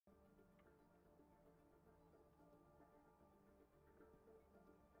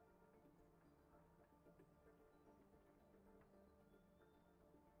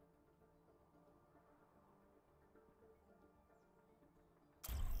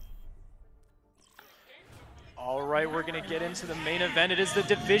All right, we're going to get into the main event. It is the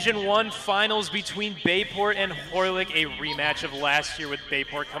Division I Finals between Bayport and Horlick, a rematch of last year with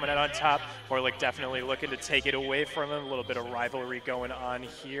Bayport coming out on top. Horlick definitely looking to take it away from him. A little bit of rivalry going on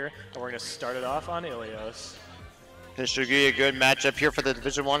here. And we're going to start it off on Ilios. This should be a good matchup here for the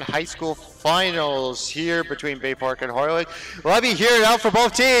Division I High School Finals here between Bayport and Horlick. Let me hear it out for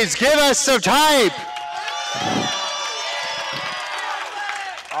both teams. Give us some type!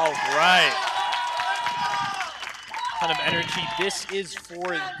 All right. Ton of energy. This is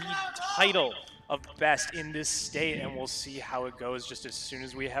for the title of best in this state, and we'll see how it goes just as soon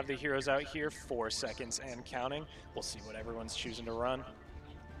as we have the heroes out here. 4 seconds and counting. We'll see what everyone's choosing to run.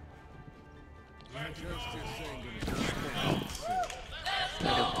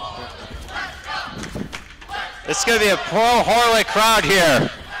 It's going to be a pro Horlick crowd here.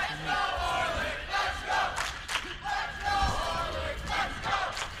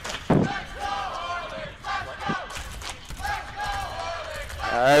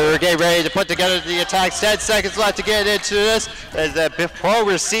 We're getting ready to put together the attacks. 10 seconds left to get into this. As the pro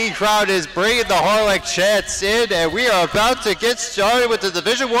WIHSEA crowd is bringing the Horlick chants in, and we are about to get started with the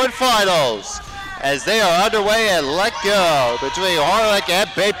Division I Finals as they are underway and let go between Horlick and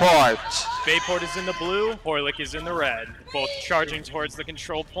Bayport. Bayport is in the blue, Horlick is in the red. Both charging towards the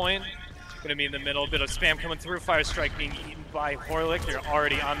control point. Going to be in the middle, a bit of spam coming through, fire strike being eaten by Horlick. They're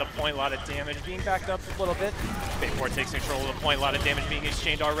already on the point, a lot of damage being backed up a little bit. Bayport takes control of the point, a lot of damage being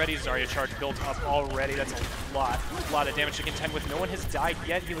exchanged already. Zarya charge built up already, that's a lot of damage to contend with. No one has died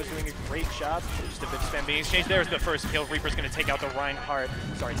yet, he was doing a great job. Just a bit of spam being exchanged. There's the first kill, Reaper's going to take out the Reinhardt.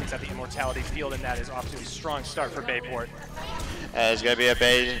 Zarya takes out the Immortality Field, and that is off to a strong start for Bayport. It's going to be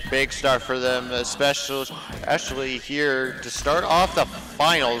a big start for them, especially here to start off the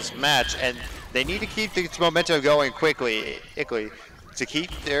finals match, and they need to keep this momentum going quickly to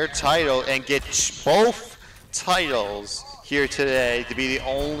keep their title and get both titles here today to be the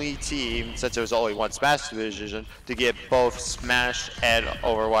only team, since there's only one Smash division, to get both Smash and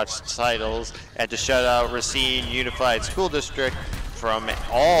Overwatch titles and to shut out Racine Unified School District from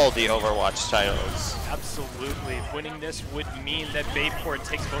all the Overwatch titles. Absolutely. Winning this would mean that Bayport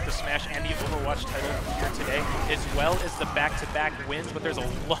takes both the Smash and the Overwatch title here today, as well as the back-to-back wins, but there's a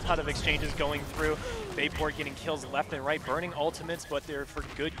lot of exchanges going through. Bayport getting kills left and right, burning ultimates, but they're for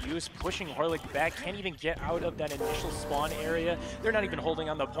good use, pushing Horlick back, can't even get out of that initial spawn area. They're not even holding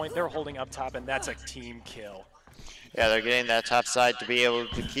on the point, they're holding up top, and that's a team kill. Yeah, they're getting that top side to be able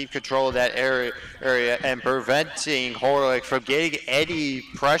to keep control of that area and preventing Horlick from getting any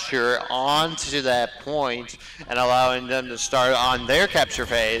pressure onto that point and allowing them to start on their capture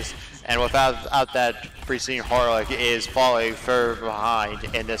phase. And without that, Racine Horlick is falling further behind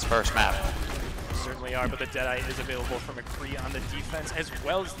in this first map. Certainly are, but the Deadeye is available from McCree on the defense as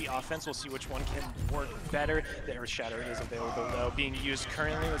well as the offense. We'll see which one can work better. The Earth Shatter is available though, being used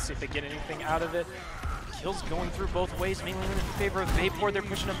currently. Let's see if they get anything out of it. Kills going through both ways, mainly in favor of Bayport. They're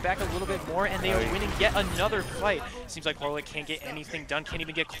pushing them back a little bit more, and they are winning yet another fight. Seems like Horlick can't get anything done, can't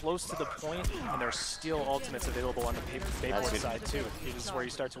even get close to the point, and there's still ultimates available on the Bayport side too. This is where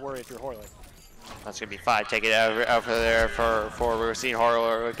you start to worry if you're Horlick. That's going to be 5. Take it out for there for Racine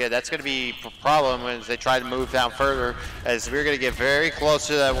Horlick. Okay, that's going to be a problem when they try to move down further, as we're going to get very close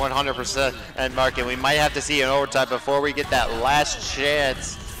to that 100% end mark, and we might have to see an overtime before we get that last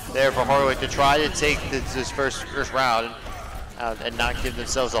chance there for Horlick to try to take this first round and not give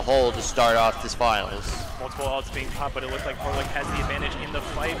themselves a hole to start off this finals. Multiple ults being popped, but it looks like Horlick has the advantage in the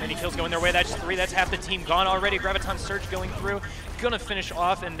fight. Many kills going their way. That's 3. That's half the team gone already. Graviton Surge going through. Gonna finish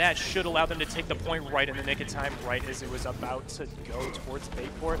off, and that should allow them to take the point right in the nick of time, right as it was about to go towards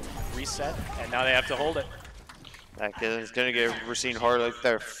Bayport. Reset, and now they have to hold it. It's going to give Racine Horlick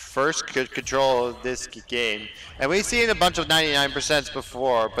their first good control of this game. And we've seen a bunch of 99%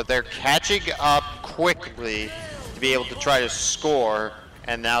 before, but they're catching up quickly to be able to try to score.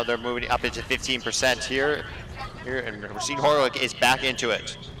 And now they're moving up into 15% here, and Racine Horlick is back into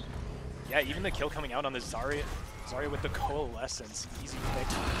it. Yeah, even the kill coming out on the Zarya with the Coalescence. Easy pick,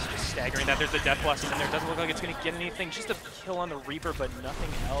 just staggering that. There's the Death Blossom in there. Doesn't look like it's going to get anything. Just a kill on the Reaper, but nothing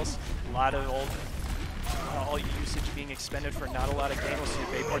else. A lot of all usage being expended for not a lot of gain. We'll see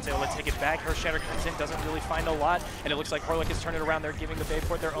if Bayport's able to take it back. Earth Shatter comes in, doesn't really find a lot, and it looks like Horlick is turning it around. They're giving the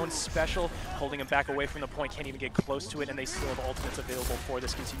Bayport their own special, holding them back away from the point, can't even get close to it, and they still have ultimates available for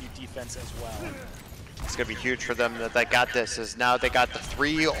this continued defense as well. It's going to be huge for them that they got this, as now they got the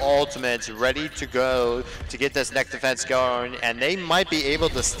 3 ultimates ready to go to get this neck defense going, and they might be able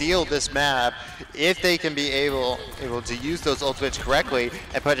to steal this map if they can be able to use those ultimates correctly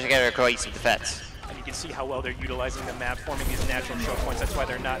and put together a cohesive defense. And you can see how well they're utilizing the map, forming these natural choke points. That's why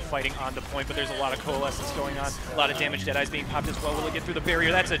they're not fighting on the point, but there's a lot of coalescence going on. A lot of damage. Deadeye's being popped as well. Will it get through the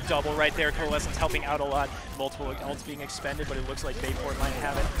barrier? That's a double right there. Coalescence helping out a lot. Multiple ults being expended, but it looks like Bayport might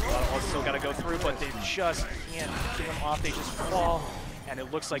have it. A lot of ults still got to go through, but they just can't get them off. They just fall. And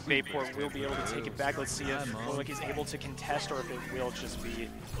it looks like Bayport will be able to take it back. Let's see if Horlick is able to contest or if it will just be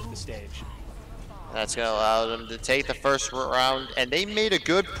the stage. That's going to allow them to take the first round, and they made a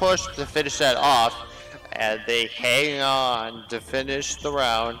good push to finish that off, and they hang on to finish the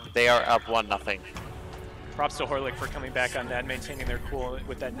round. They are up 1-0. Props to Horlick for coming back on that, maintaining their cool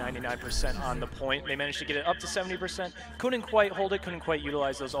with that 99% on the point. They managed to get it up to 70%. Couldn't quite hold it, couldn't quite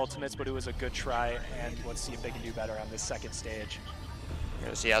utilize those ultimates, but it was a good try, and let's see if they can do better on this second stage. We're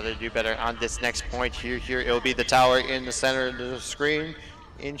going to see how they do better on this next point here. It'll be the tower in the center of the screen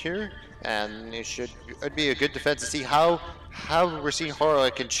in here. And it'd be a good defense to see how we're seeing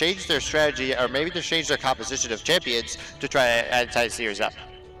Horlick can change their strategy, or maybe to change their composition of champions to try to tie the series up.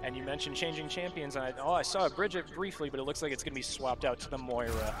 And you mentioned changing champions, and I saw Bridget briefly, but it looks like it's going to be swapped out to the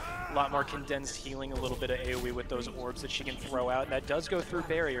Moira. A lot more condensed healing, a little bit of AoE with those orbs that she can throw out. That does go through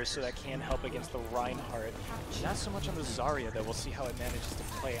barriers, so that can help against the Reinhardt. Not so much on the Zarya, though. We'll see how it manages to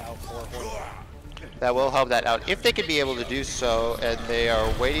play out for Horlick. That will help that out if they can be able to do so, and they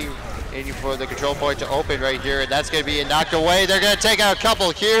are waiting for the control point to open right here, and that's going to be knocked away. They're going to take out a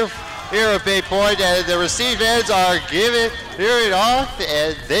couple here at Bayport, and the receive fans are giving it off,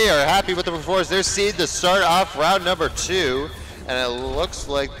 and they are happy with the performance. They're seeing to start off round number 2, and it looks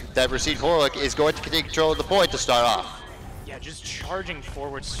like that Recede Horlick is going to take control of the point to start off. Yeah, just charging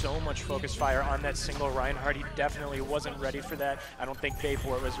forward, so much focus fire on that single Reinhardt. He definitely wasn't ready for that. I don't think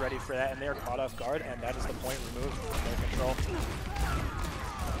Bayport was ready for that, and they're caught off guard, and that is the point removed from their control.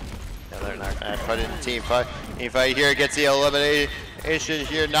 Yeah, they're not going to put in a team fight. Team fight here gets the elimination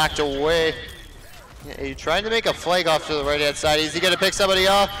here, knocked away. Yeah, he's trying to make a flank off to the right-hand side. Is he going to pick somebody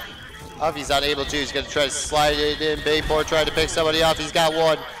off? He's not able to. He's going to try to slide it in. Bayport trying to pick somebody off. He's got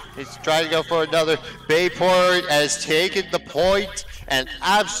one. He's trying to go for another. Bayport has taken the point, and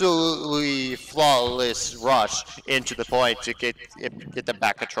absolutely flawless rush into the point to get them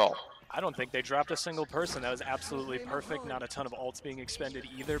back control. I don't think they dropped a single person. That was absolutely perfect. Not a ton of ults being expended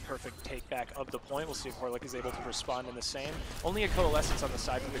either. Perfect take back of the point. We'll see if Horlick is able to respond in the same. Only a coalescence on the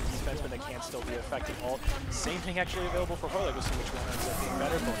side for the defense, but they can still be effective ult. Same thing actually available for Horlick. We'll see which one ends up being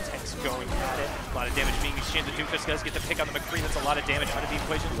better. Both tanks going at it. A lot of damage being exchanged. The Doofus does get the pick on the McCree. That's a lot of damage out of the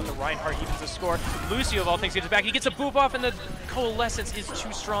equation, but the Reinhardt evens the score. Lucio, of all things, gets it back. He gets a boop off, and the coalescence is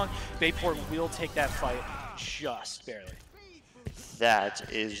too strong. Bayport will take that fight just barely.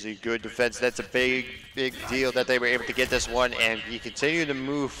 That is a good defense. That's a big deal that they were able to get this one, and you continue to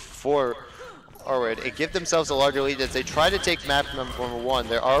move forward and give themselves a larger lead as they try to take map number 1.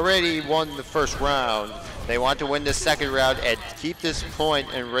 They already won the first round. They want to win this second round and keep this point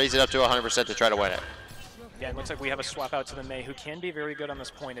and raise it up to 100% to try to win it. Yeah, it looks like we have a swap out to the Mei, who can be very good on this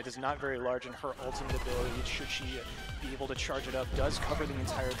point. It is not very large in her ultimate ability. Should she be able to charge it up, does cover the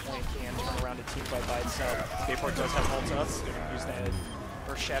entire point and turn around a team fight by itself. Bayport does have ult up. They're going to use that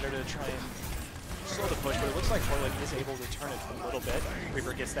Earth Shatter to try and slow the push, but it looks like Horlick is able to turn it a little bit.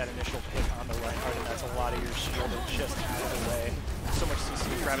 Reaper gets that initial pick on the Reinhardt, and that's a lot of your shield just out of the way. So much CC.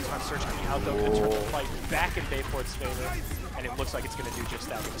 Graviton Surge coming out, though, could turn the fight back in Bayport's favor, and it looks like it's going to do just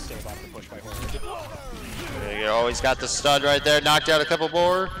that with a stave off the push by Horlick. You always got the stun right there, knocked out a couple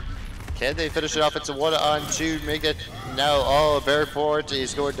more. Can they finish it off? It's a 1-on-2, make it now all Bayport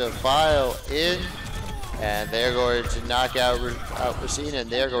is going to file in. And they're going to knock out Racine,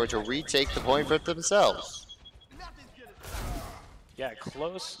 and they're going to retake the point for themselves. Yeah,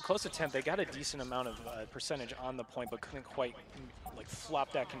 close attempt. They got a decent amount of percentage on the point, but couldn't quite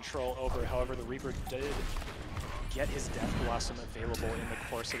flop that control over. However, the Reaper did get his Death Blossom available in the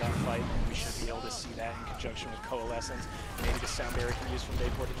course of that fight, and we should be able to see that in conjunction with Coalescence. Maybe the Sound Barrier can use from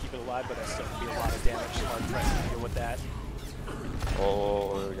Bayport to keep it alive, but that's still going to be a lot of damage. Hard pressed to deal with that.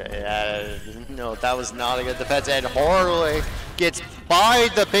 Oh, yeah, no, that was not a good defense, and Horlick gets by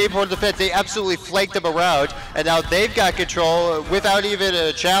the Bayport defense. They absolutely flanked them around, and now they've got control without even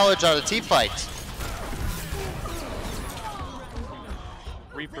a challenge on a team fight.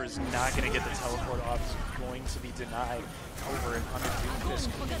 Reaper's not going to get the teleport off. He's going to be denied over and under Doomfist.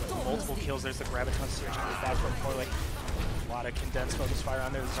 Multiple kills. There's the Graviton Surge coming back from Horlick. A lot of condensed focus fire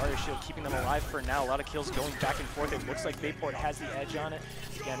on there. Zarya Shield keeping them alive for now. A lot of kills going back and forth. It looks like Bayport has the edge on it.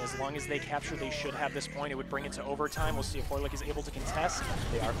 Again, as long as they capture, they should have this point. It would bring it to overtime. We'll see if Horlick is able to contest.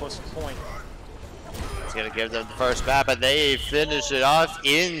 They are close to the point. It's going to give them the first map, and they finish it off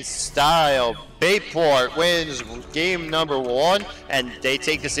in style. Bayport wins game number 1, and they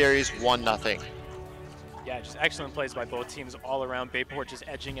take the series 1-0. just excellent plays by both teams all around. Bayport just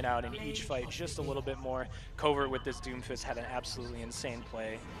edging it out in each fight just a little bit more. Covert with this Doomfist had an absolutely insane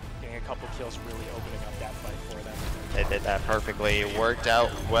play, getting a couple kills, really opening up that fight for them. They did that perfectly. It worked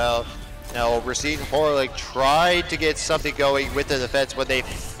out well. Now, we're seeing Horlick tried to get something going with the defense when they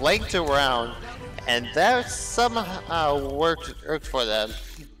flanked around, and that somehow worked for them.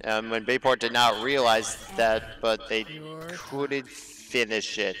 When Bayport did not realize that, but they couldn't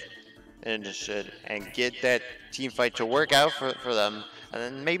finish it and get that team fight to work out for them. And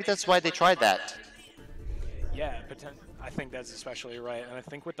then maybe that's why they tried that. Yeah, I think that's especially right. And I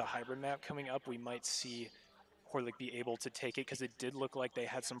think with the hybrid map coming up, we might see Horlick be able to take it, because it did look like they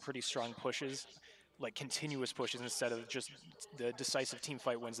had some pretty strong pushes, like continuous pushes, instead of just the decisive team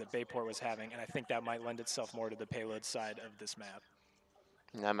fight wins that Bayport was having. And I think that might lend itself more to the payload side of this map.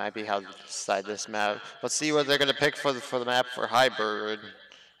 And that might be how they decide this map. Let's see what they're going to pick for the map for hybrid,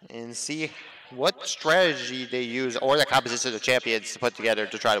 and see what strategy they use or the composition of the champions to put together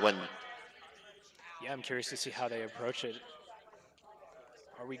to try to win. Yeah, I'm curious to see how they approach it.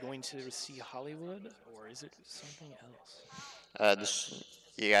 Are we going to see Hollywood, or is it something else?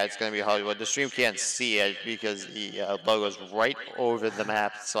 Yeah, it's going to be Hollywood. The stream can't see it because the logo's right over the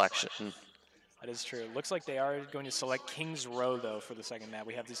map selection. That is true. It looks like they are going to select King's Row, though, for the second map.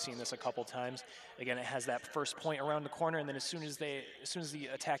 We have seen this a couple times. Again, it has that first point around the corner, and then as soon as the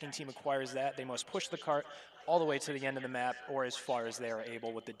attacking team acquires that, they must push the cart all the way to the end of the map, or as far as they are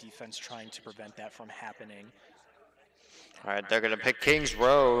able, with the defense trying to prevent that from happening. All right, they're going to pick King's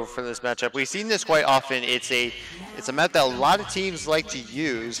Row for this matchup. We've seen this quite often. It's a map that a lot of teams like to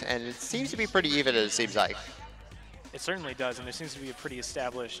use, and it seems to be pretty even, it seems like. It certainly does, and there seems to be a pretty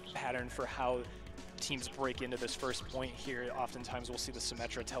established pattern for how teams break into this first point here. Oftentimes we'll see the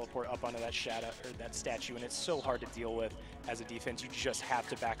Symmetra teleport up onto that shadow or that statue, and it's so hard to deal with as a defense. You just have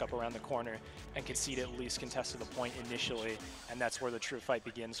to back up around the corner and concede at least contest to the point initially, and that's where the true fight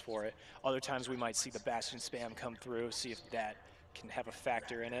begins for it. Other times we might see the Bastion spam come through, see if that can have a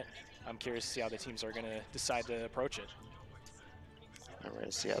factor in it. I'm curious to see how the teams are going to decide to approach it. We're going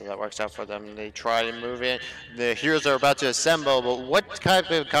to see how that works out for them. They try to move in. The heroes are about to assemble, but what kind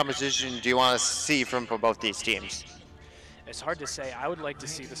of composition do you want to see from both these teams? It's hard to say. I would like to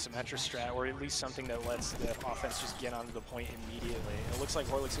see the Symmetra strat, or at least something that lets the offense just get onto the point immediately. It looks like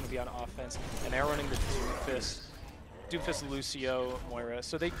Horlick's going to be on offense, and they're running the Doomfist, Lucio, Moira.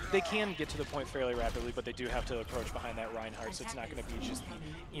 So they can get to the point fairly rapidly, but they do have to approach behind that Reinhardt, so it's not going to be just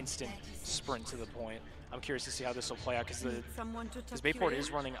the instant sprint to the point. I'm curious to see how this will play out, because Bayport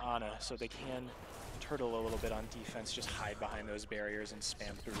is running Ana, so they can turtle a little bit on defense, just hide behind those barriers and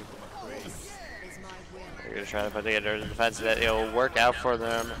spam through them. They're going to try to put together the defense that it'll work out for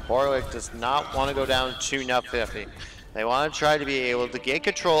them. Horlick does not want to go down 2-0. They want to try to be able to get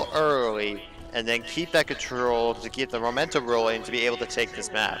control early and then keep that control to keep the momentum rolling to be able to take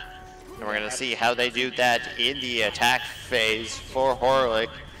this map. And we're going to see how they do that in the attack phase for Horlick.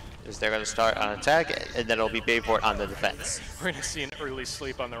 Is they're going to start on attack, and then it'll be Bayport on the defense. We're going to see an early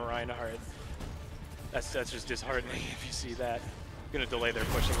sleep on the Reinhardt. That's just disheartening if you see that. Going to delay their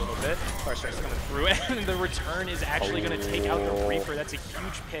push a little bit. Farstrike's coming through, and the return is actually going to take out the Reaper. That's a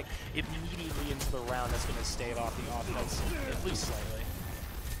huge pick immediately into the round. That's going to stave off the offense at least slightly.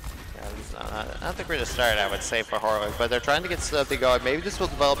 Yeah, not the greatest start, I would say, for Horlick, but they're trying to get something going. Maybe this will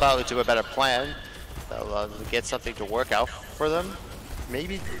develop out into a better plan. They'll get something to work out for them.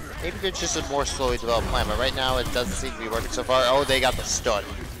 Maybe it's just a more slowly developed plan, but right now it doesn't seem to be working so far. Oh, they got the stun.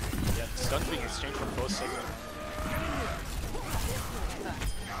 Yeah, the stun's being exchanged from both sides.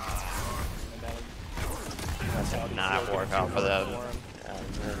 That did not work out for them.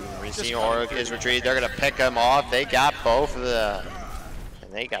 We see Horlick is retreating. They're going to pick him off. They got both of them.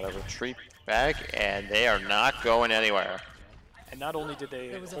 And they got to retreat back, and they are not going anywhere. And not only did they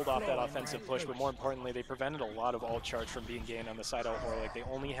hold off that offensive push, but more importantly, they prevented a lot of ult charge from being gained on the side of Horlick. They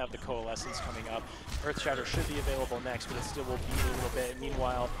only have the Coalescence coming up. Earth Shatter should be available next, but it still will be a little bit.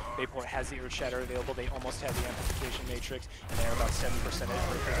 Meanwhile, Bayport has the Earth Shatter available. They almost have the Amplification Matrix, and they're about 7% at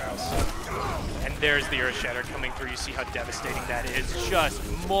Earth House. And there's the Earth Shatter coming through. You see how devastating that is. Just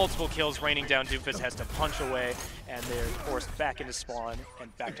multiple kills raining down. Doomfist has to punch away, and they're forced back into spawn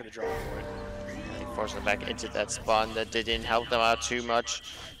and back to the drawing board. Forcing them back into that spawn. That didn't help them out too much.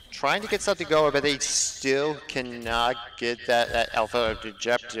 Trying to get something going, but they still cannot get that alpha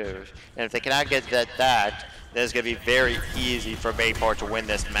objective. And if they cannot get that, then it's going to be very easy for Bayport to win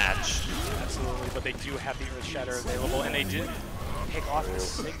this match. Absolutely, but they do have the Earth Shatter available, and they did pick off the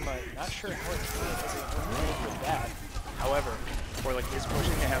Sigma. Not sure how it's going for that. However, Horlick is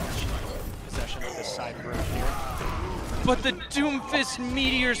pushing to have possession of this side room here. But the Doomfist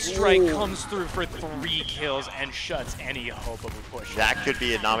Meteor Strike comes through for 3 kills and shuts any hope of a push. That could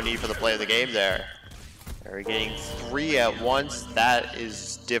be a nominee for the play of the game there. They're getting 3 at once. That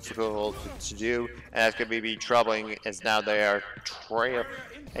is difficult to do, and that's going to be troubling as now they are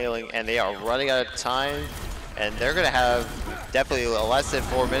trailing and they are running out of time. And they're going to have definitely less than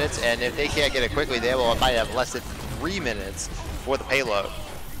 4 minutes, and if they can't get it quickly, they might have less than 3 minutes for the payload.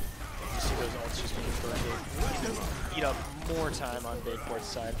 You see those ults just being burned, eat up more time on Bayport's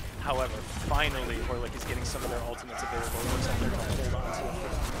side. However, finally, Horlick is getting some of their ultimates available. It looks like they're going to hold on to it.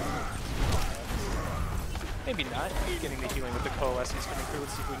 Maybe not. Getting the healing with the Coalescence coming through.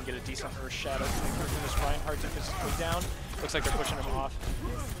 Let's see if we can get a decent Earth Shadow coming through from this Reinhardt to physically down. Looks like they're pushing him off.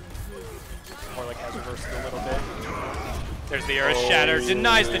 Horlick has reversed it a little bit. There's the Earth Shatter.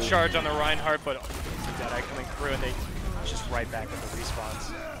 Denies the charge on the Reinhardt, but Deadeye coming through, and they just right back at the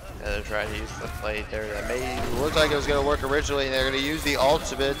respawns. Yeah, they're trying to use the play there. That may look like it was going to work originally, and they're going to use the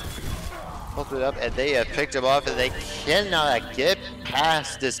ultimate. Hold it up, and they have picked him off, and they cannot get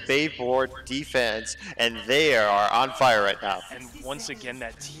past this Bayport defense, and they are on fire right now. And once again,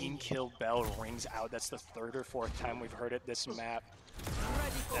 that team kill bell rings out. That's the 3rd or 4th time we've heard it this map.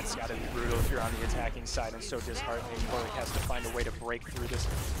 That's got to be brutal if you're on the attacking side, and so disheartening. Horlick has to find a way to break through this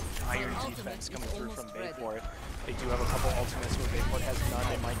iron defense coming through from Bayport. They do have a couple ultimates where Bayport has none.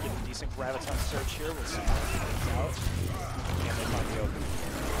 They might get a decent Graviton search here. We'll see how it plays out. And they find the open.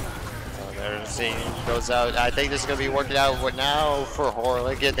 They're seeing goes out. I think this is going to be working out now for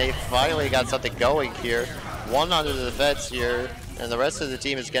Horlick, and they finally got something going here. One onto the defense here, and the rest of the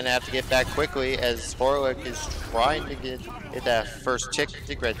team is going to have to get back quickly as Horlick is trying to get that first tick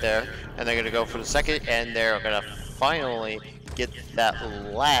right there, and they're going to go for the second, and they're going to finally get that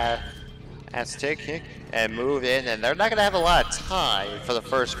last tick and move in, and they're not going to have a lot of time for the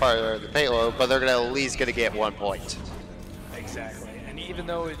first part of the payload, but they're going to at least get 1 point. Exactly. Even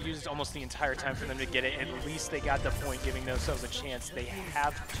though it used almost the entire time for them to get it, at least they got the point, giving themselves a chance. They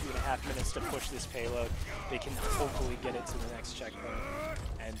have 2.5 minutes to push this payload. They can hopefully get it to the next checkpoint,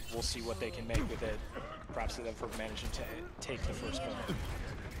 and we'll see what they can make with it. Props to them for managing to take the first point.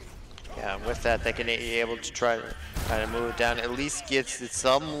 Yeah, with that, they can be able to try to kind of move it down, at least get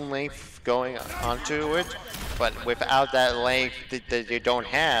some length going onto it, but without that length that they don't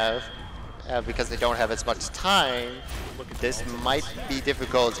have, because they don't have as much time, this might be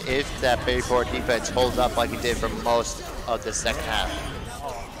difficult if that Bayport defense holds up like it did for most of the second half.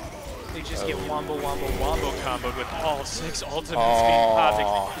 They just get wombo comboed with all 6 ultimates being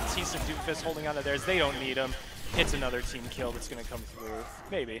popped. Batista and Doomfist holding on to theirs. They don't need them. It's another team kill that's going to come through.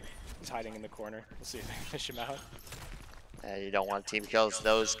 Maybe. He's hiding in the corner. We'll see if they can fish him out. You don't want team kills.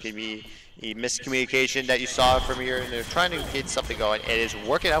 Those could be a miscommunication that you saw from here, and they're trying to get something going. It is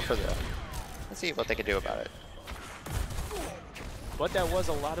working out for them. Let's see what they can do about it. But that was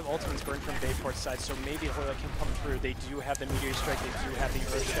a lot of ultimates burned from Bayport's side, so maybe Horlick can come through. They do have the Meteor Strike, they do have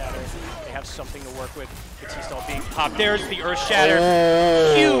the Earth Shatter. They have something to work with. Batista all being popped. There's the Earth Shatter.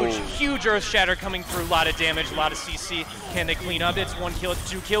 Huge Earth Shatter coming through. A lot of damage, a lot of CC. Can they clean up? It's 1 kill,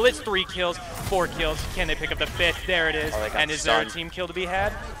 it's 2 kills, it's 3 kills, 4 kills. Can they pick up the 5th? There it is. And is there a team kill to be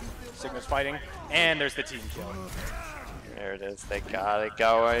had? Sigma's fighting, and there's the team kill. There it is. They got it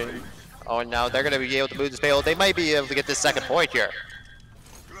going. Oh, now they're going to be able to move this payload. They might be able to get this second point here.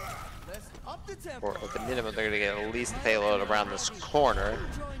 Or at the minimum, they're going to get at least the payload around this corner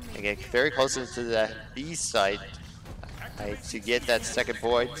and get very close into the B site to get that second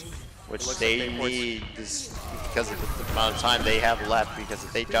point, which they need because of the amount of time they have left. Because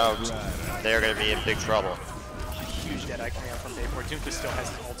if they don't, they're going to be in big trouble. Huge Deadeye coming out from Bayport. Doomfist still has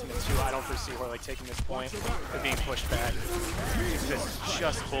his ultimate too. I don't foresee Horlick taking this point. They're being pushed back. Doomfist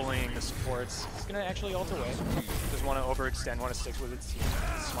just bullying the supports. He's going to actually ult away. Doesn't want to overextend, want to stick with its team.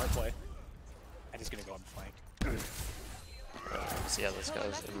 Smart play. And he's going to go on flank. Let's see how this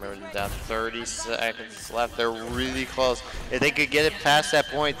goes. We're down 30 seconds left. They're really close. If they could get it past that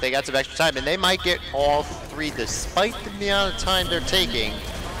point, they got some extra time. And they might get all 3 despite the amount of time they're taking.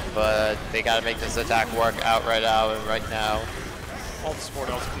 But they got to make this attack work out right now. All the support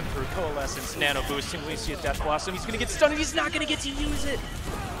ults coming through. Coalescence, Nano Boost, WIHSEA Death Blossom. He's going to get stunned and he's not going to get to use it.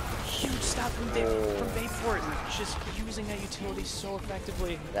 Huge stop from Bayport. Just using that utility so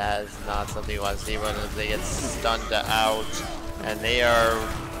effectively. That is not something you want to see when they get stunned out. And they are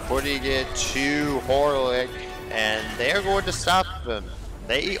putting it to Horlick. And they are going to stop them.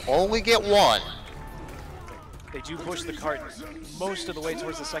 They only get 1. They do push the cart most of the way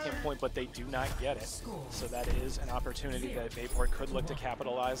towards the second point, but they do not get it. So that is an opportunity that Bayport could look to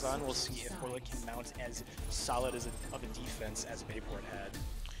capitalize on. We'll see if Horlick can mount as solid of a defense as Bayport had.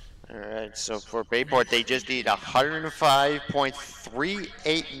 All right, so for Bayport, they just need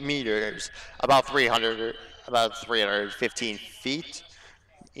 105.38 meters, about 315 feet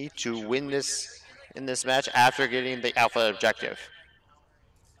each to win this in this match after getting the alpha objective.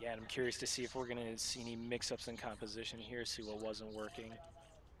 Yeah, and I'm curious to see if we're going to see any mix-ups in composition here, see what wasn't working,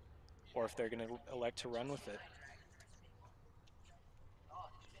 or if they're going to elect to run with it.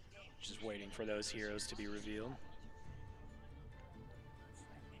 Just waiting for those heroes to be revealed.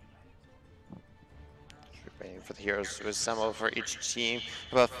 Waiting for the heroes to assemble for each team.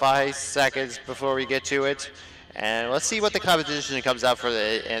 About 5 seconds before we get to it. And let's see what the composition comes out for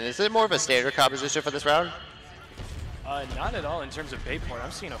the, and is it more of a standard composition for this round? Not at all in terms of Bayport.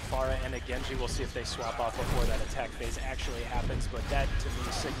 I'm seeing a Pharah and a Genji. We'll see if they swap off before that attack phase actually happens, but that to me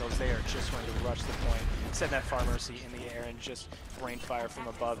signals they are just going to rush the point, send that Pharmercy in the air and just rain fire from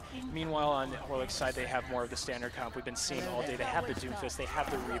above. Meanwhile, on Horlick's side, they have more of the standard comp we've been seeing all day. They have the Doomfist, they have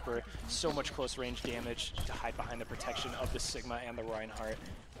the Reaper, so much close range damage to hide behind the protection of the Sigma and the Reinhardt.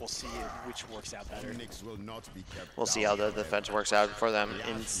 We'll see which works out better. We'll see how the defense works out for them,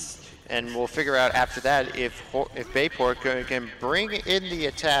 and we'll figure out after that if Bayport can bring in the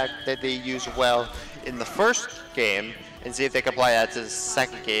attack that they used well in the first game, and see if they can apply that to the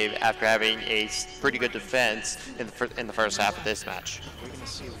second game after having a pretty good defense in the first half of this match. We're going to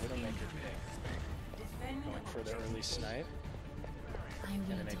see Widowmaker pick, going for the early snipe.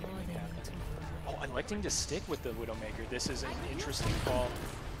 Gonna make anything happen. Oh, electing to stick with the Widowmaker. This is an interesting call.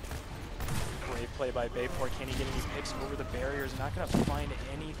 Great play by Bayport. Can he get any picks over the barriers? Not going to find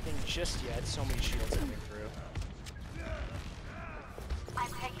anything just yet. So many shields coming through.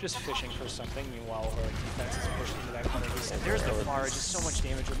 Just fishing for something. Meanwhile, her defense is pushed into that corner. There's the Pharah. Just so much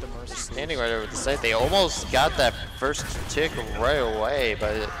damage with the Mercy. Standing right over the site. They almost got that first tick right away,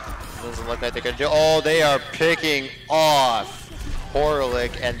 but it doesn't look like they're going to do. Oh, they are picking off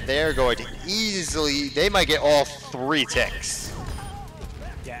Horlick, and they're going to easily, they might get all 3 ticks.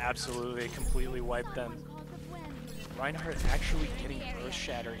 Yeah, absolutely. Completely wiped them. Reinhardt actually getting Earth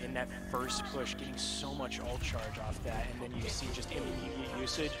Shatter in that first push, getting so much ult charge off that, and then you see just immediate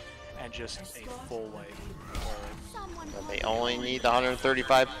usage and just a full wipe. But they only need the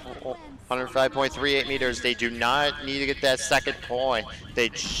 105.38 meters. They do not need to get that second point. They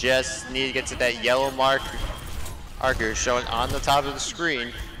just need to get to that yellow marker showing on the top of the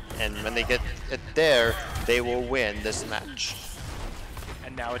screen, and when they get it there, they will win this match.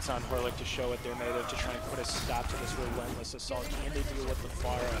 And now it's on Horlick to show what they're made of, to try and put a stop to this relentless assault. Can they deal with the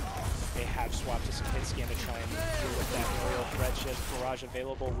Pharah? They have swapped to some hit scan to try and deal with that aerial threat. Just barrage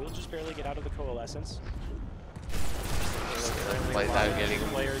available. We'll just barely get out of the coalescence. Play that getting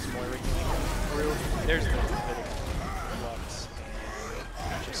players more healing through. There's the Davidic flux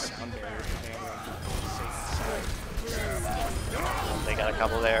and just some barrier command. They got a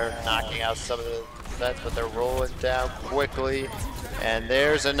couple there, knocking out some of the sets, but they're rolling down quickly. And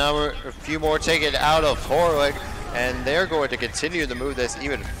there's a few more taken out of Horlick, and they're going to continue to move this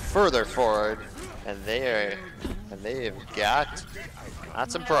even further forward. And they've got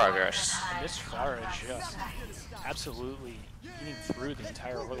some progress. And this Pharah just absolutely eating through the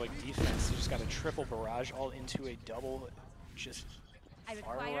entire Horlick defense. They just got a triple barrage all into a double just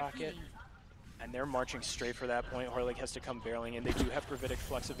Pharah rocket. And they're marching straight for that point. Horlick has to come barreling in. They do have Gravitic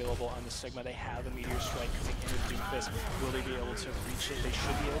Flux available on the Sigma. They have a Meteor Strike coming into Doomfist. Will they be able to reach it? They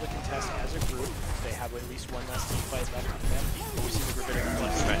should be able to contest as a group. They have at least one last team fight left on them. But we see the Gravitic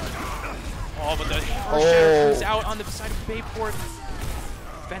Flux. Oh, but the Shatter comes out on the side of Bayport,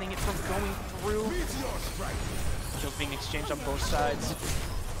 preventing it from going through. Kills being exchanged on both sides.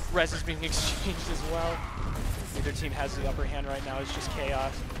 Res is being exchanged as well. Neither team has the upper hand right now. It's just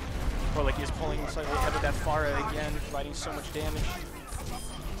chaos. Horlick is pulling slightly ahead of that Pharah again, providing so much damage.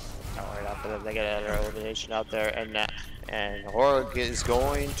 Don't worry about them. They get another elimination out there, and Horlick is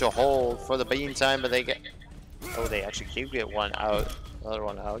going to hold for the meantime, but they get. Oh, they actually do get one out, another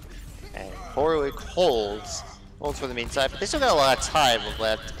one out, and Horlick holds for the meantime. But they still got a lot of time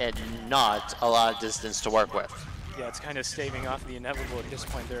left and not a lot of distance to work with. Yeah, it's kind of staving off the inevitable at this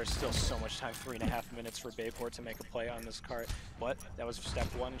point. There is still so much time, 3.5 minutes for Bayport to make a play on this cart. But that was step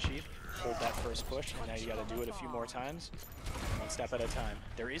 1 achieved. Hold that first push, and now you got to do it a few more times, one step at a time.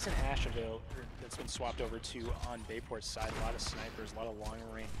 There is an Ashe available that's been swapped over to on Bayport's side. A lot of snipers, a lot of long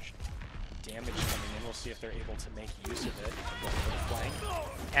range damage coming in. We'll see if they're able to make use of it. For the flank.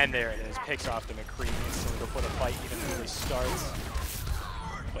 And there it is. Picks off the McCree instantly before the fight even really starts.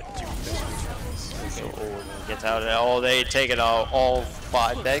 But Doomfist returns. So gets out of it. Oh, they take it all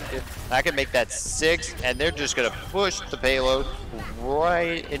 5. That can make that 6, and they're just going to push the payload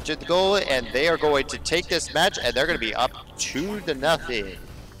right into the goal, and they are going to take this match, and they're going to be up 2-0.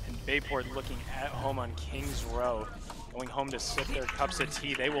 And Bayport looking at home on Kings Row, going home to sip their cups of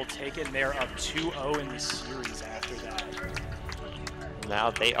tea. They will take it, and they're up 2-0 in the series after that.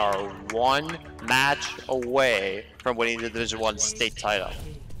 Now they are one match away from winning the Division I state title.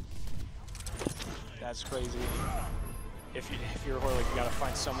 That's crazy. If you're Horlick, you gotta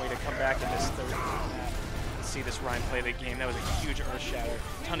find some way to come back in this third map. See this Ryan play the game. That was a huge earth shatter,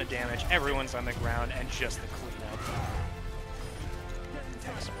 ton of damage. Everyone's on the ground, and just the cleanup.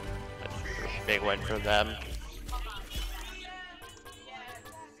 That's a big win for them.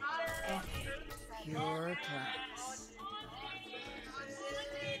 Your class.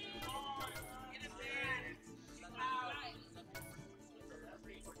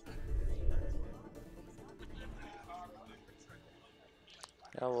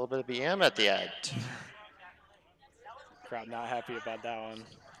 Got a little bit of BM at the end. Crowd not happy about that one.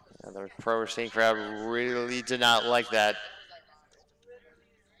 Yeah, the pro wrestling crowd really did not like that.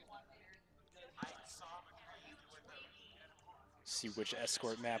 See which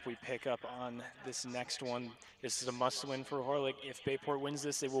escort map we pick up on this next one. This is a must-win for Horlick. If Bayport wins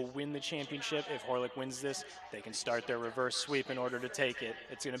this, they will win the championship. If Horlick wins this, they can start their reverse sweep in order to take it.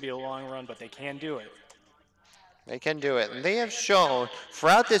 It's going to be a long run, but they can do it. They can do it. And they have shown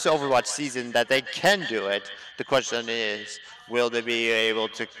throughout this Overwatch season that they can do it. The question is, will they be able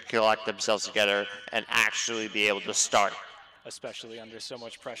to collect themselves together and actually be able to start? Especially under so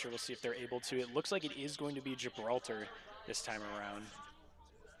much pressure. We'll see if they're able to. It looks like it is going to be Gibraltar this time around.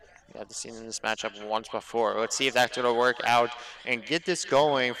 Yeah, I've seen in this matchup once before. Let's see if that's going to work out and get this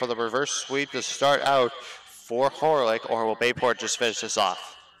going for the reverse sweep to start out for Horlick, or will Bayport just finish this off?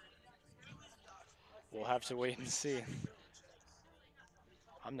 We'll have to wait and see.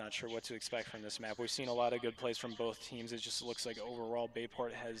 I'm not sure what to expect from this map. We've seen a lot of good plays from both teams. It just looks like overall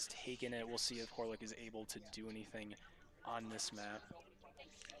Bayport has taken it. We'll see if Horlick is able to do anything on this map.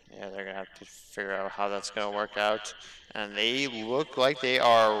 Yeah, they're going to have to figure out how that's going to work out. And they look like they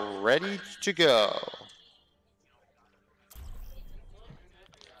are ready to go.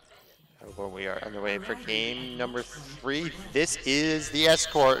 When we are underway for game number 3, this is the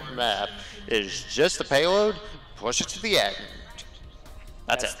escort map. It is just the payload, push it to the end.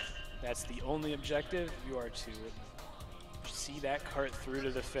 That's it. That's the only objective. You are to see that cart through to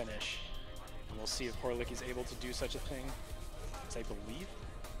the finish. And we'll see if Horlick is able to do such a thing. As I believe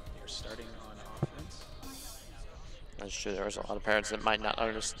they're starting on offense. That's true. There's a lot of parents that might not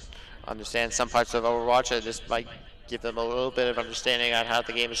understand some parts of Overwatch, and this might give them a little bit of understanding on how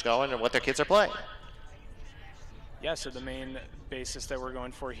the game is going and what their kids are playing. Yeah, so the main basis that we're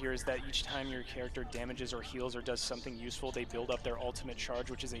going for here is that each time your character damages or heals or does something useful, they build up their ultimate charge,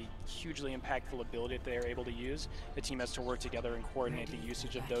 which is a hugely impactful ability that they're able to use. The team has to work together and coordinate the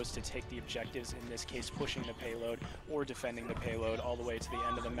usage of those to take the objectives, in this case pushing the payload or defending the payload all the way to the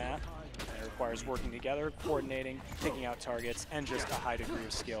end of the map. And it requires working together, coordinating, picking out targets, and just a high degree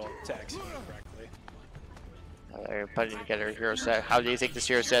of skill to execute correctly. They're putting together a hero set. How do you think this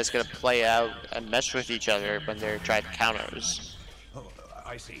hero set is going to play out and mesh with each other when they're trying counters? Well,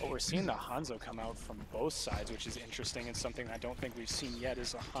 we're seeing the Hanzo come out from both sides, which is interesting, and something I don't think we've seen yet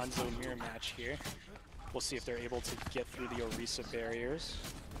is a Hanzo mirror match here. We'll see if they're able to get through the WIHSEA barriers.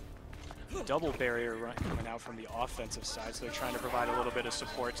 Double barrier coming out from the offensive side, so they're trying to provide a little bit of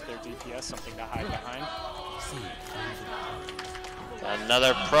support to their DPS, something to hide behind.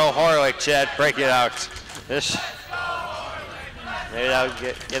 Another pro Horlick, Chad, break it out. This, maybe that'll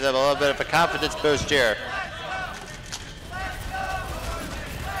give them a little bit of a confidence boost here.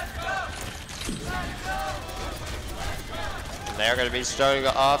 And they're going to be starting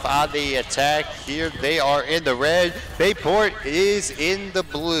off on the attack here. They are in the red. Bayport is in the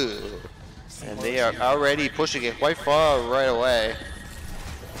blue. And they are already pushing it quite far right away.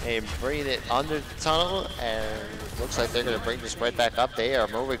 And bringing it under the tunnel, and looks like they're going to bring this right back up. They are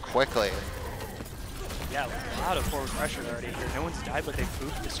moving quickly. Yeah, a lot of forward pressure already here. No one's died, but they've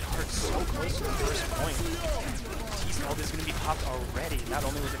moved this card so close to the first point. T-Scald is going to be popped already. Not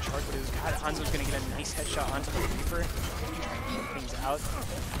only with the charge, but it was God. Hanzo's going to get a nice headshot onto the Reaper. Trying to keep things out.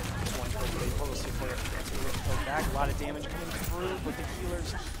 Just one kill for Bayport. We'll see if we're able back. A lot of damage coming through, but the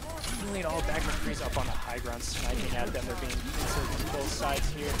healers healing it all back. McCree's up on the high ground, sniping at them. They're being inserted from both sides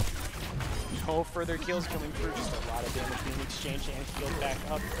here. No further kills coming through. Just a lot of damage being exchanged and healed back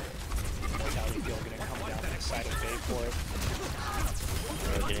up. Mortality field going to come down on the side of Bayport.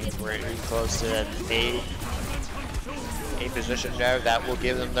 They're getting pretty close to that A position there. That will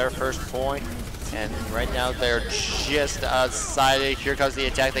give them their first point. And right now they're just outside it. Here comes the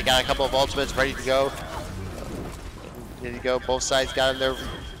attack. They got a couple of ultimates ready to go. Ready to go. Both sides got them there.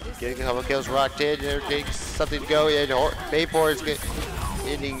 Getting a couple of kills rocked in. They're getting something to go. And Bayport is getting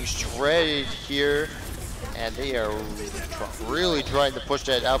getting shredded here, and they are really trying to push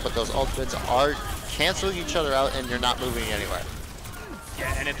that out, but those ultimates are canceling each other out, and they're not moving anywhere.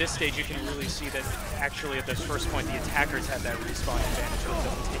 Yeah, and at this stage, you can really see that actually at this first point, the attackers have that respawn advantage, so it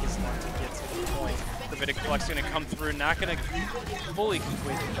doesn't take as long to get to the point. Gravitic Flux going to come through, not going to fully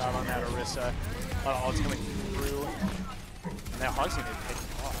complete the job on that Orisa. Ult's coming through, and that Hog's going to get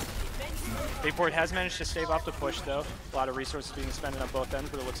picked off. Bayport has managed to stave off the push, though. A lot of resources being spent on both ends,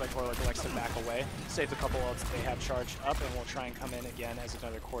 but it looks like Horlick elects to back away. Save a couple ults they have charged up, and we'll try and come in again as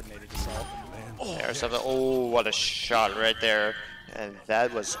another coordinated assault. There's something. Oh, what a shot right there. And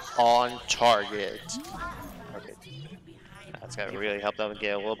that was on target. Okay. That's going to really help them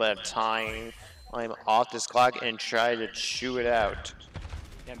get a little bit of time off this clock and try to chew it out.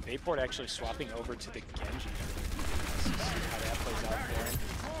 And Bayport actually swapping over to the Genji. Let's see how that plays out for him.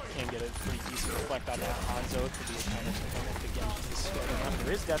 Can get a pretty decent reflect on that Hanzo to be a counter to him if the Genji is scaling up.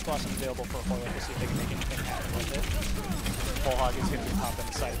 There is Death Blossom available for Horlick to see if they can make anything happen with it. Bullhog is going to be popping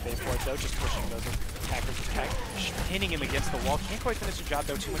inside of Bayport though, just pushing those attackers attack, pinning him against the wall. Can't quite finish the job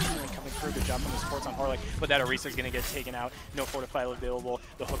though, too much healing coming through. Good job from the supports on Horlick, but that Orisa is going to get taken out. No Fortify available,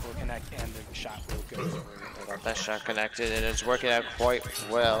 the hook will connect, and the shot will go through. That shot connected, and it's working out quite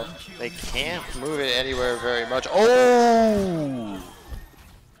well. They can't move it anywhere very much. Oh!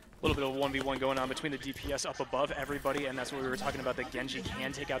 A little bit of 1v1 going on between the DPS up above everybody, and that's what we were talking about. The Genji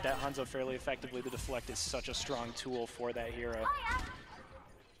can take out that Hanzo fairly effectively. The deflect is such a strong tool for that hero.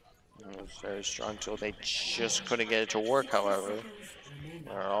 It was a very strong tool. They just couldn't get it to work, however.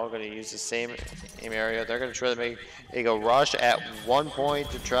 They're all going to use the same aim area. They're going to try to make a rush at one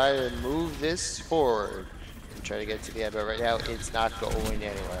point to try to move this forward and try to get to the end, but right now it's not going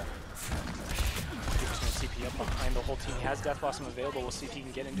anywhere. TP up behind the whole team. He has Death Blossom available. We'll see if he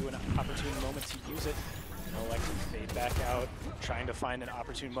can get into an opportune moment to use it. Electric fade back out, trying to find an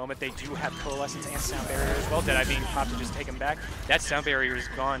opportune moment. They do have Coalescence and Sound Barrier as well. Deadeye being popped to just take him back. That Sound Barrier is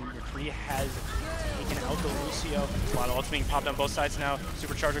gone. McCree has taken out the Lucio. A lot of ults being popped on both sides now.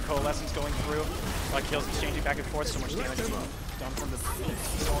 Supercharger Coalescence going through. A lot of kills exchanging back and forth. So much damage done from the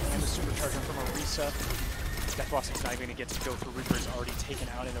T-Salt and the Supercharger from Orisa. Death Blossom's not even going to get to go through. Reaper is already taken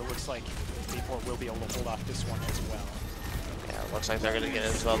out, and it looks like Bayport will be able to hold off this one as well. Yeah, it looks like they're going to get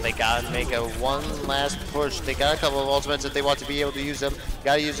it as well. They got to make a one last push. They got a couple of ultimates if they want to be able to use them.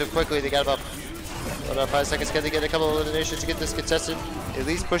 Got to use them quickly. They got about 5 seconds. Can they get a couple of eliminations to get this contested? At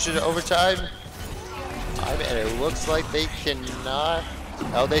least push it to overtime. And it looks like they cannot.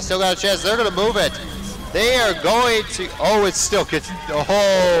 Oh, they still got a chance. They're going to move it. They are going to. Oh, it's still.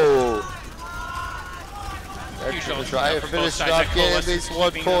 Oh. They're going to try to finish it off, get at least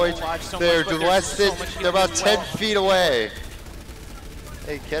 1 point. They're less than, they're about 10 feet away.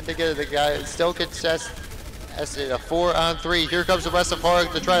 Hey, can they get it? The guy still contested a 4-on-3. Here comes the rest of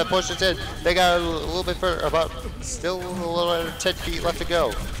Horlick to try to push it in. They got a little bit further, about still a little under 10 feet left to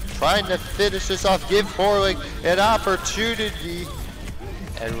go. Trying to finish this off, give Horlick an opportunity.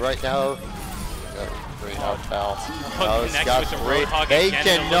 And right now, great out foul. They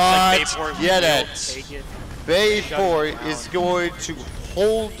cannot get it. Bayport is going to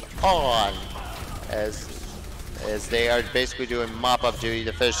hold on as they are basically doing mop-up duty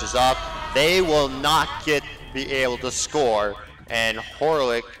to finish this off. They will not be able to score, and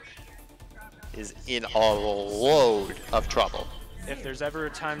Horlick is in a load of trouble. If there's ever a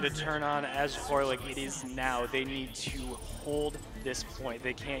time to turn on as Horlick, it is now. They need to hold this point.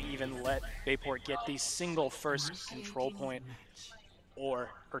 They can't even let Bayport get the single first control point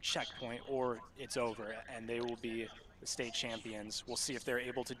or checkpoint, or it's over, and they will be the state champions. We'll see if they're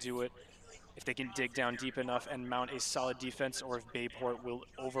able to do it, if they can dig down deep enough and mount a solid defense, or if Bayport will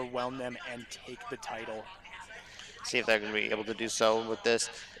overwhelm them and take the title. See if they're going to be able to do so with this.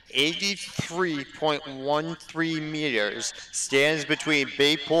 83.13 meters stands between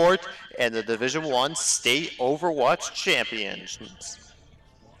Bayport and the Division I State Overwatch champions.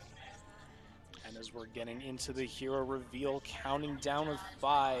 And as we're getting into the hero reveal, counting down of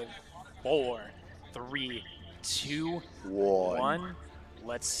 5, 4, 3, 2, 1.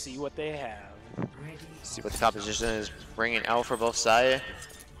 Let's see what they have. See what the competition is bringing out for both sides.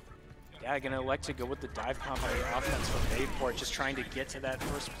 Yeah, gonna elect to go with the dive comp on the offense for Bayport, just trying to get to that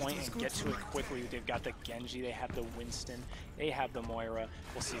first point and get to it quickly. They've got the Genji, they have the Winston, they have the Moira.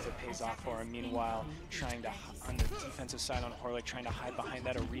 We'll see if it pays off for him. Meanwhile, trying to, on the defensive side on Horlick, trying to hide behind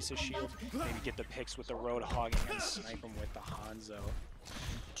that Orisa shield, maybe get the picks with the Roadhog and snipe him with the Hanzo.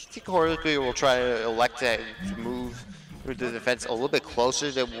 Do you think Horlick will try to elect to move the defense a little bit closer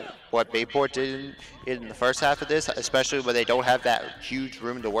than what Bayport did in the first half of this, especially when they don't have that huge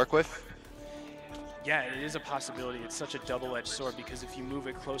room to work with? Yeah, it is a possibility. It's such a double-edged sword because if you move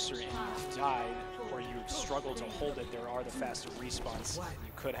it closer and you die or you struggle to hold it, there are the faster respawns.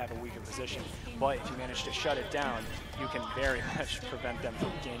 You could have a weaker position. But if you manage to shut it down, you can very much prevent them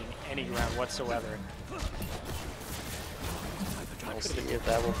from gaining any ground whatsoever. We'll see if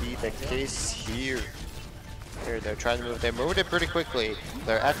that will be the case here. Here they're trying to move. They moved it pretty quickly.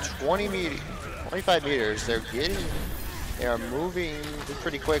 They're at 25 meters. They are moving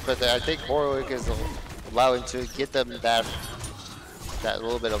pretty quick, but I think Horlick is allowing to get them that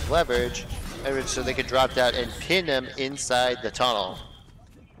little bit of leverage, so they can drop down and pin them inside the tunnel.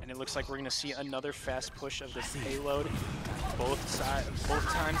 And it looks like we're going to see another fast push of this payload. Both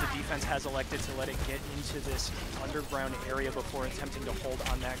times the defense has elected to let it get into this underground area before attempting to hold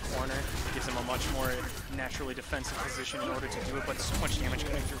on that corner. Gives them a much more naturally defensive position in order to do it, but so much damage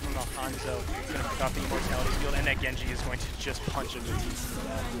coming through from the Hanzo. He's going to pick off the Immortality Field, and that Genji is going to just punch him to teeth into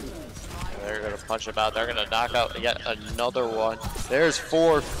that. They're going to punch him out. They're going to knock out yet another one. There's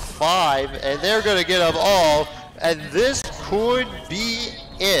 4, 5, and they're going to get them all, and this could be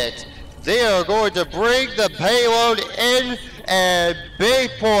it. They are going to bring the payload in, and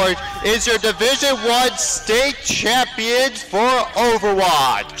Bayport is your Division I state champions for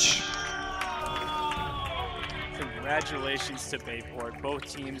Overwatch. Congratulations to Bayport.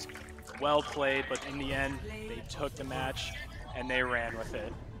 Both teams well played, but in the end, they took the match and they ran with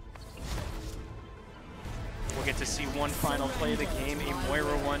it. We'll get to see one final play of the game, a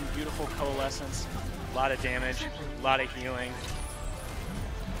Moira 1, beautiful coalescence, a lot of damage, a lot of healing,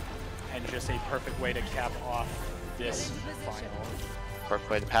 and just a perfect way to cap off this final. Perfect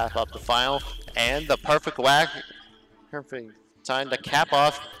way to cap off the final, and the perfect time to cap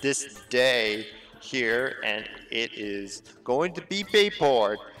off this day here, and it is going to be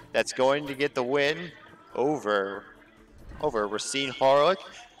Bayport that's going to get the win over Racine Horlick.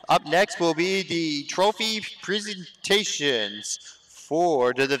 Up next will be the trophy presentations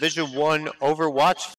for the Division I Overwatch